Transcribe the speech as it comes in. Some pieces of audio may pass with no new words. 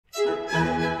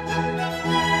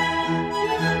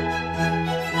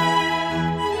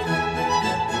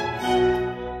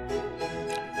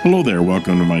Hello there,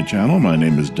 welcome to my channel. My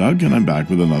name is Doug and I'm back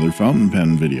with another fountain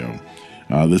pen video.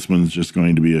 This one's just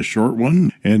going to be a short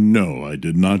one, and no, I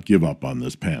did not give up on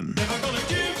this pen.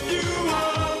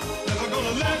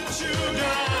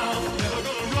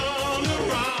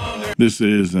 This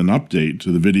is an update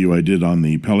to the video I did on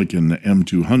the Pelikan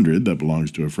M200 that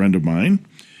belongs to a friend of mine.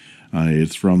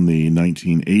 It's from the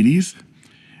 1980s,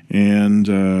 and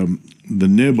the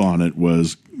nib on it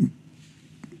was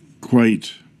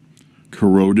quite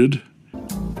corroded.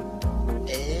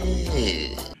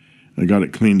 I got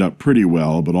it cleaned up pretty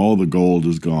well, but all the gold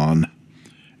is gone,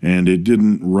 and it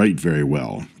didn't write very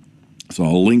well. So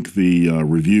I'll link the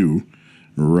review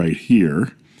right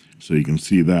here so you can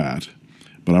see that.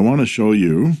 But I want to show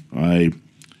you, I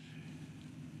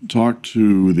talked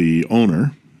to the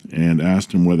owner and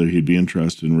asked him whether he'd be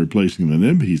interested in replacing the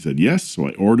nib. He said yes, so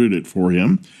I ordered it for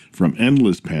him from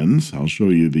Endless Pens. I'll show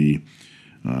you the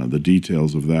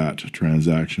details of that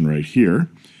transaction right here.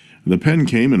 The pen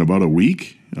came in about a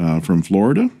week from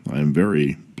Florida. I'm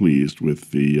very pleased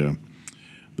with the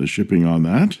shipping on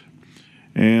that.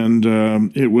 And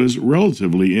it was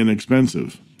relatively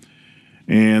inexpensive.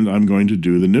 And I'm going to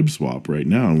do the nib swap right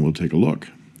now, and we'll take a look.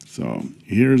 So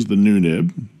here's the new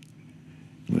nib.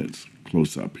 Let's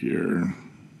close up here.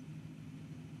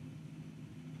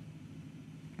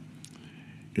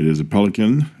 It is a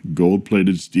Pelikan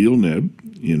gold-plated steel nib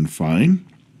in fine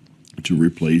to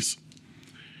replace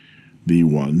the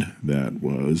one that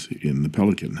was in the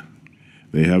Pelikan.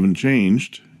 They haven't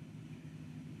changed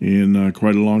in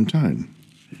quite a long time.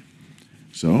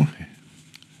 So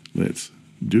let's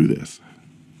do this.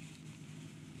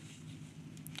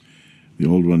 The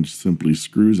old one simply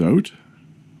screws out.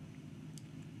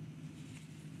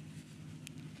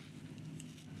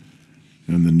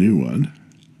 And the new one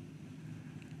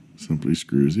simply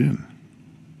screws in.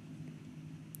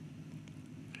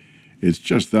 It's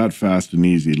just that fast and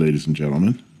easy, ladies and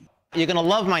gentlemen. You're gonna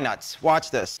love my nuts.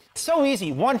 Watch this. So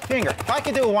easy, one finger. If I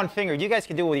can do it with one finger, you guys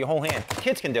can do it with your whole hand.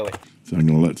 Kids can do it. So I'm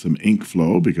gonna let some ink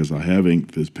flow because I have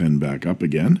inked this pen back up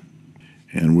again,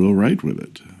 and we'll write with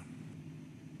it.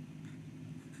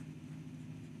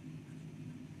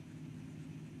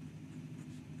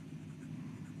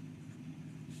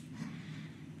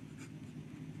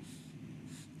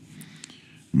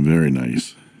 Very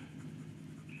nice.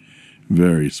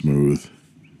 Very smooth.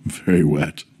 Very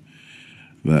wet.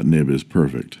 That nib is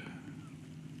perfect.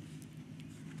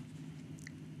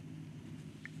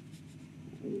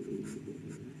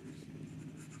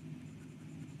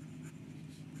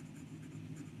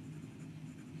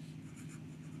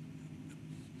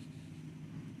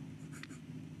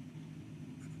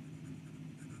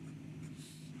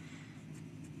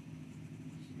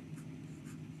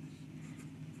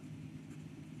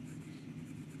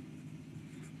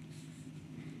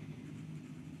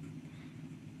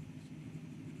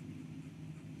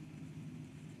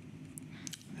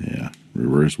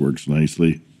 Reverse works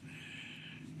nicely.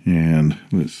 And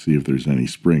let's see if there's any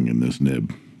spring in this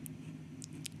nib.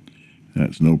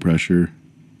 That's no pressure.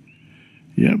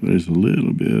 Yep, there's a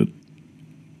little bit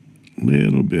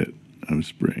of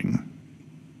spring.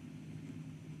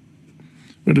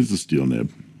 But it's a steel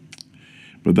nib.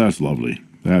 But that's lovely.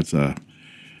 That's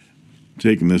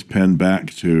taking this pen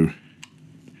back to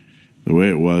the way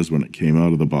it was when it came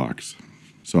out of the box.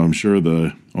 So I'm sure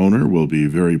the owner will be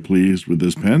very pleased with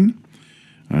this pen.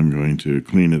 I'm going to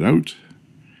clean it out,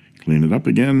 clean it up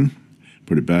again,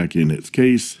 put it back in its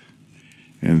case,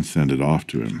 and send it off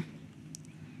to him.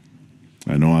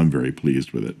 I know I'm very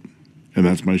pleased with it. And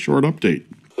that's my short update.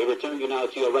 We return you now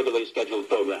to your regularly scheduled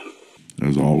program.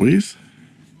 As always,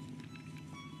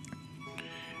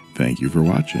 thank you for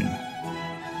watching.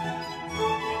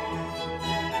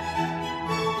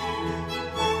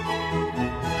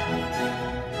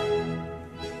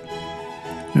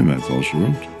 And that's all she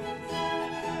wrote.